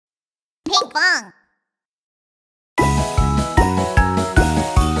Pinkfong.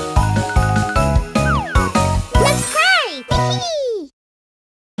 Let's play! Hee-hee!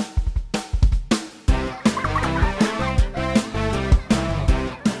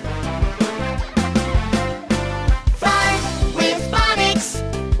 Fun with phonics,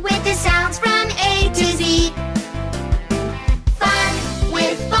 with the sounds from A to Z. Fun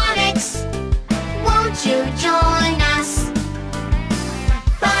with phonics, won't you join us?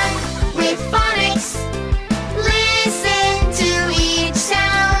 Fun with phonics, listen to each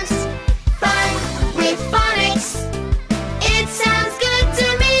sound. Fun with phonics, it sounds good to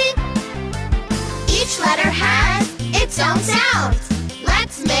me. Each letter has its own sound.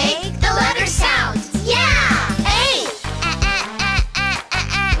 Let's make the letter sound. Yeah! A.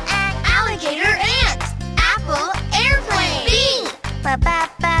 Alligator, ant. Apple, airplane. B.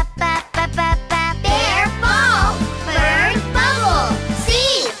 Bear, ball. Bird, bubble. C.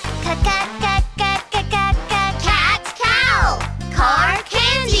 Cat, cow. Car,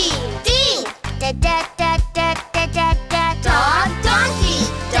 candy. D. Dog, donkey.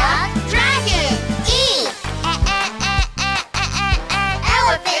 Duck, dragon. E.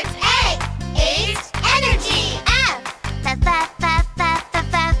 Elephant, egg. H. Energy. F.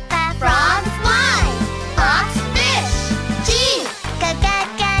 Frog, fly. Fox, fish. G.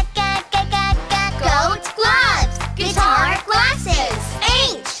 Goat, gloves. Guitar, glasses.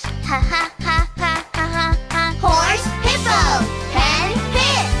 H. Horse, hippo. Pen,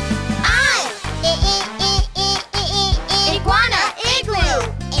 pit. I. Iguana, igloo.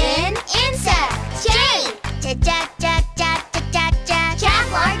 In, insect. J.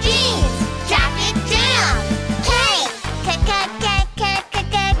 Jaguar, jeans. Jacket, jam. K.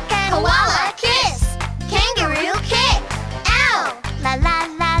 Koala, kiss. Kangaroo, kick. L. Lion,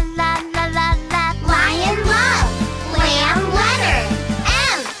 love. Lamb, letter.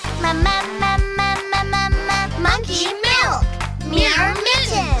 M. Monkey, milk. Mirror,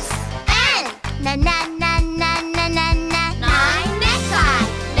 mittens. N. Nine, necktie.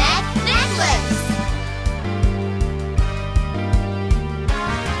 Neck, necklace.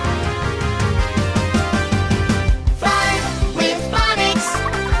 Fun with phonics,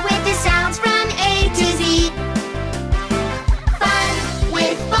 with the sounds from A to Z. Fun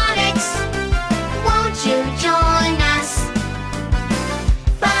with phonics, won't you join us?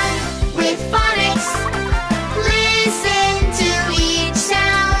 Fun with phonics, listen to each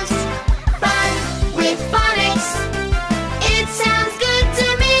sound. Fun with phonics, it sounds good to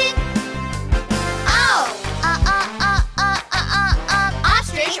me. O.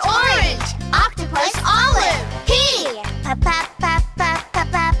 Ostrich, orange. Octopus, olive. P.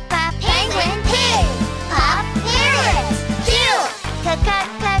 Penguin, pig. Pup, parrot. Q.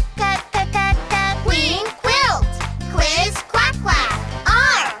 Queen, quilt. Quiz, quack, quack.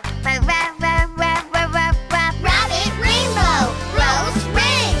 R. Rabbit, rainbow. Rose,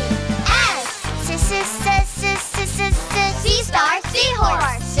 rain. S. Sea star,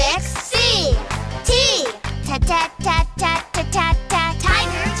 seahorse. 6. C. T.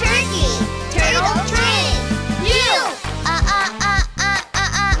 Tiger, turkey. Turtle, train. U.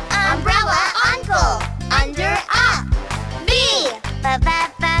 Umbrella, uncle. Under, up. V. Van,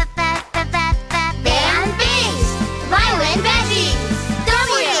 vase. Violin, veggies.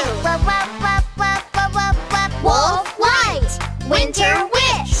 W. Wolf, white. Winter,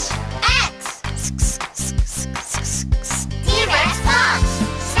 wish. X. T-Rex, fox.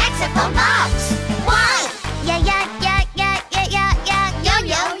 Saxophone, box. Y. Yo-yo, yacht.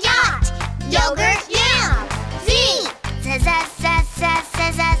 Yogurt, yam. Z.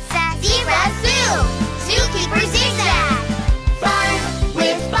 Zebra, zoo. Zookeeper, zigzag. Fun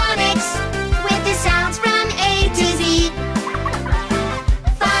with phonics, with the sounds from A to Z.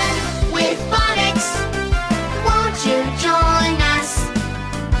 Fun with phonics, won't you join us?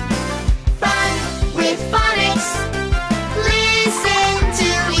 Fun with phonics, listen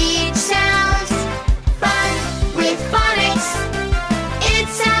to each sound. Fun with phonics, it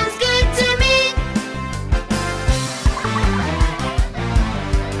sounds good to me.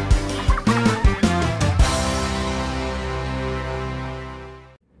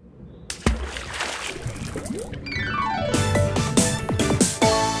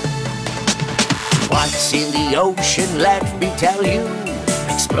 What's in the ocean, let me tell you.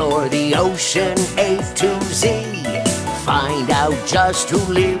 Explore the ocean A to Z. Find out just who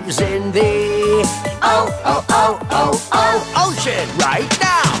lives in the ocean right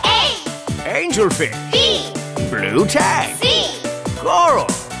now. A. Angelfish, B. blue tang, C. coral,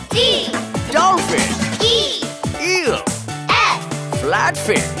 D. dolphin, E. eel, F.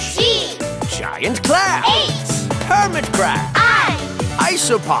 flatfish, G. giant crab, H. hermit crab, I.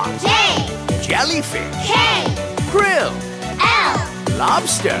 isopod, J. Jellyfish. K. Krill. L.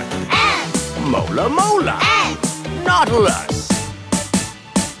 Lobster. M. Mola mola. N. Nautilus.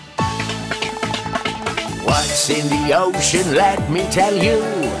 What's in the ocean, let me tell you.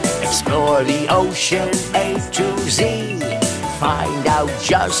 Explore the ocean A to Z. Find out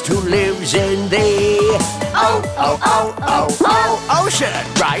just who lives in the ocean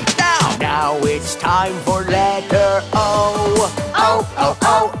right now. Now it's time for letter O.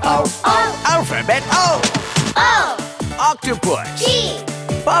 Alphabet O. O. Octopus. P.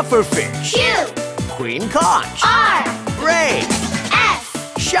 Pufferfish. Q. Queen conch. R. Ray. S.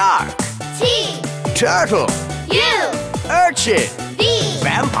 Shark. T. Turtle. U. Urchin. V.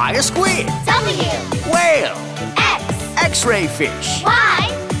 Vampire squid. W. Whale. X. X-ray fish. Y.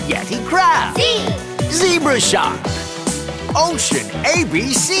 Yeti crab. Z. Zebra shark. Ocean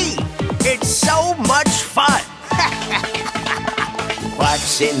ABC. It's so much fun.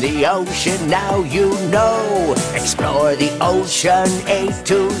 What's in the ocean now you know. Explore the ocean A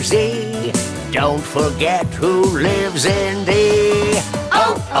to Z. Don't forget who lives in the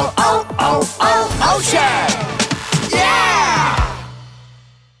ocean. Yeah!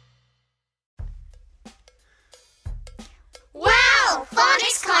 Wow!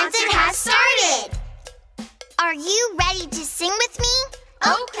 Phonics concert has started! Are you ready to sing with me?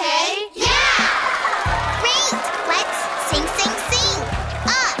 Okay, yeah! Great! Let's sing, sing, sing!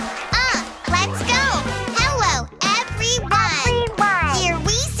 Let's go! Hello, everyone! Here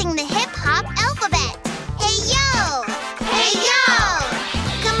we sing the hip-hop alphabet. Hey, yo! Hey, yo!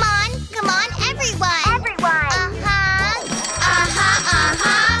 Come on, everyone!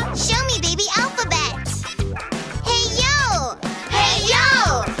 Show me, baby alphabet. Hey, yo! Hey, yo!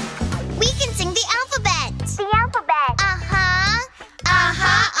 We can sing the alphabet.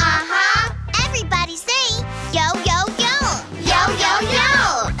 Everybody say yo, yo, yo. Yo, yo, yo!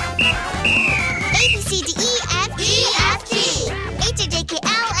 A, B, C, D, E, F, G, E, F, G, H, I, J, K,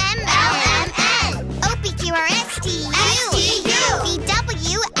 L, M, L, M, N, O, P, Q, R, S, T, U, S, T, U, V,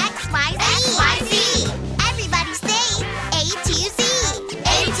 W, X, Y, Z. X, Y, Z. Everybody say A to Z.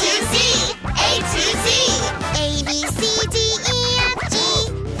 A to Z, A to Z. A, B, C, D, E, F, G,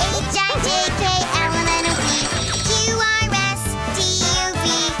 H, I, J, K, L, M, N, O, P, Q, R, S, T, U, V.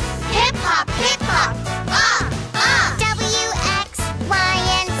 Hip hop, hip hop. W, X, Y,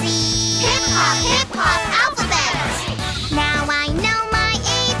 and Z. Hip hop alphabet. Now I know my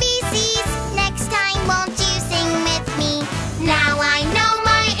ABCs. Next time, won't you sing with me? Now I know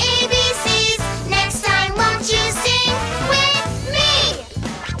my ABCs. Next time, won't you sing with me?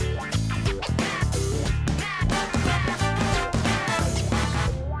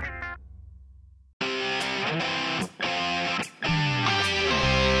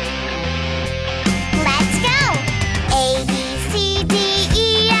 Let's go! A, B, C, D,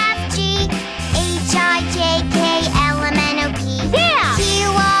 E, F, G, H, I, J, K, L, M, N, O, P. Yeah! Q,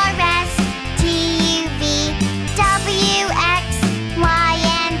 R, S, T, U, V, W, X, Y,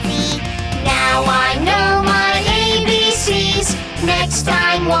 and Z. Now I know my ABCs. Next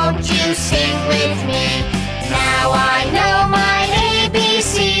time, won't you sing with me? Now I know my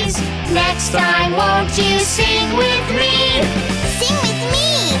ABCs. Next time, won't you sing with me? Sing with me!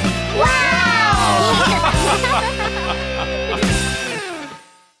 Wow!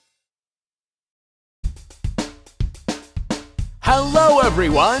 Hello,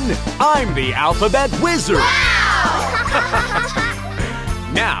 everyone. I'm the Alphabet Wizard.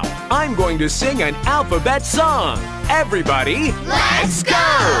 Now, I'm going to sing an alphabet song. Everybody, Let's go!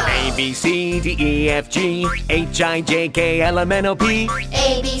 A, B, C, D, E, F, G, H, I, J, K, L, M, N, O, P,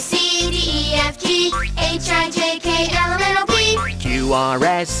 A, B, C, D, E, F, G, H, I, J, K, L, M, N, O, P, Q, R,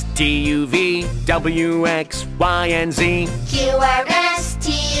 S, T, U, V, W, X, Y, and Z. Q, R, S,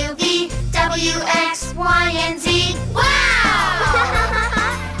 T, U, V, W, X, Y, and Z. Wow!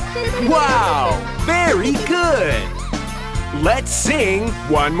 Wow, very good. Let's sing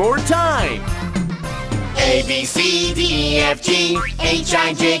one more time. A, B, C, D, E, F, G, H,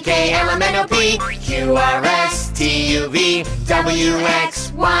 I, J, K, L, M, N, O, P, Q, R, S, T, U, V, W,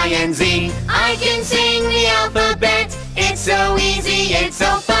 X, Y, and Z. I can sing the alphabet. It's so easy, it's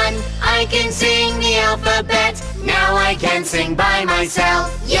so fun. I can sing the alphabet. Now I can sing by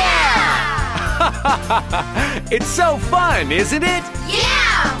myself. Yeah! It's so fun, isn't it?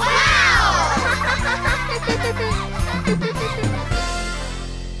 Yeah! Wow!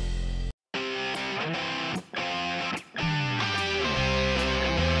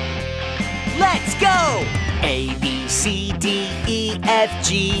 Let's go! A, B, C, D, E, F,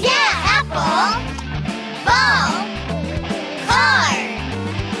 G. Yeah, apple! Ball! Car!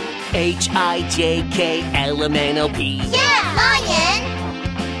 H, I, J, K, L, M, N, O, P. Yeah, lion!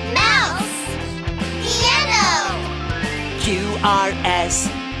 Mouse!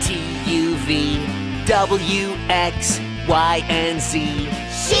 QRSTUVWXYZ.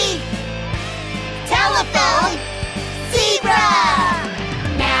 Sheep, telephone, zebra.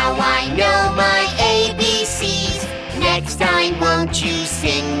 Now I know my ABCs. Next time, won't you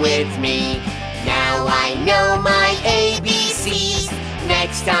sing with me? Now I know my ABCs.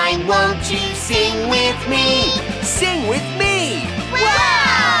 Next time, won't you sing with me? Sing with me!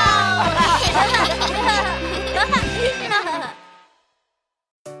 Wow!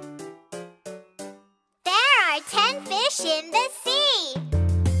 There are 10 fish in the sea.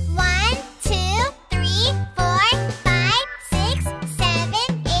 1, 2, 3, 4, 5, 6, 7,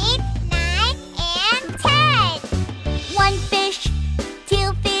 8, 9, and 10. 1 fish,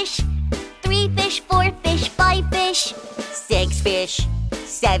 2 fish, 3 fish, 4 fish, 5 fish. 6 fish,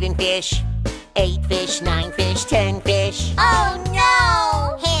 7 fish, 8 fish, 9 fish, 10 fish. Oh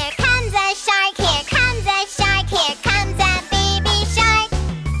no! Here comes a shark, here comes a shark, here comes a baby shark.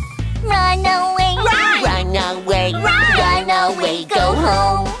 Run away! Run away, Run away, go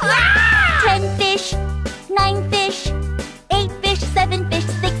home. 10 fish, 9 fish, 8 fish, 7 fish,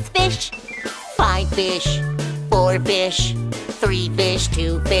 6 fish. 5 fish, 4 fish, 3 fish,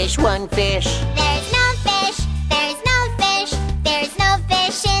 2 fish, 1 fish. There's no fish, there's no fish, there's no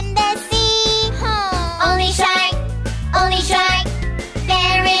fish in the sea. Only shark, only shark.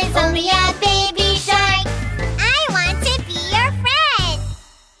 There is only a baby shark. I want to be your friend.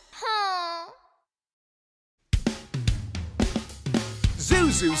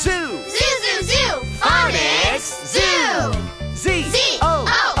 Zoo, zoo, zoo. Zoo, zoo, zoo. Phonics Zoo.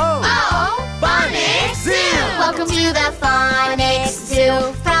 Z-O-O. Phonics Zoo. Welcome to the Phonics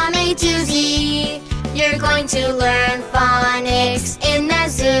Zoo. From A to Z, you're going to learn phonics in the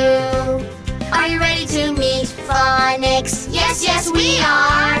zoo. Are you ready to meet phonics? Yes, yes, we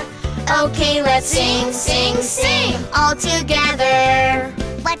are. Okay, let's sing, sing, sing all together.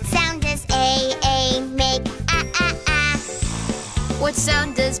 What sound does A make? Ah. What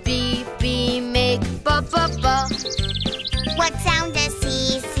sound does B make? Ba ba ba. What sound does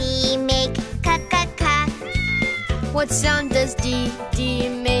C make? Ka. What sound does D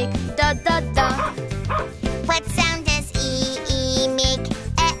make? Da da da. What sound does E make?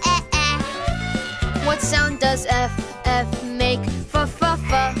 What sound does F make? Fa fa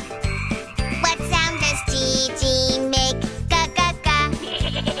fa. What sound does G make? Ga.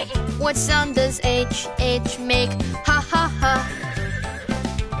 What sound does H make? Ha ha ha.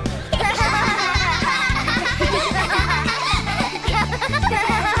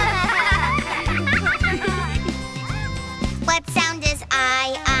 What sound does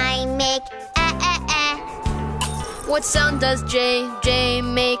I make? What sound does J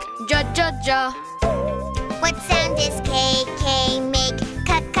make? Ja ja ja. What sound does K make?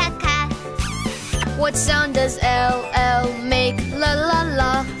 Ka. What sound does L make? La la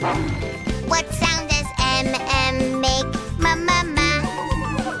la. What sound does M make? Ma.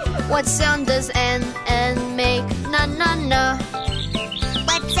 What sound does N make? Na na na.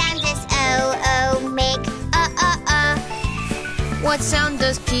 What sound does O make? What sound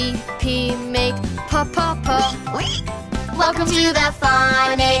does P make? Pa pa pa. Welcome to the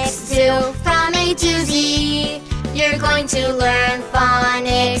Phonics Zoo. From A to Z, you're going to learn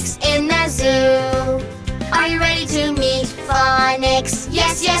phonics in the zoo. Are you ready to meet phonics?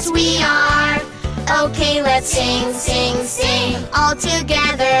 Yes, yes, we are. Okay, let's sing, sing, sing all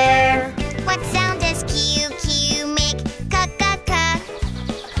together. What sound does Q make? Ka.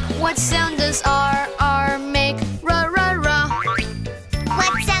 What sound does R make? Ra ra ra.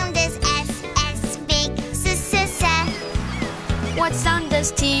 What sound does S make? Sa. What sound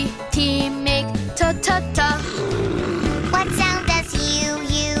does T make? Ta ta ta. What sound does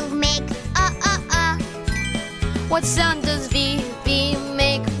U make? What sound does V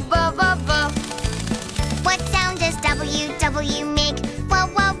make? Va va va. What sound does W make? Wah.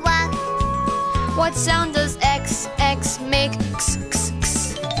 What sound does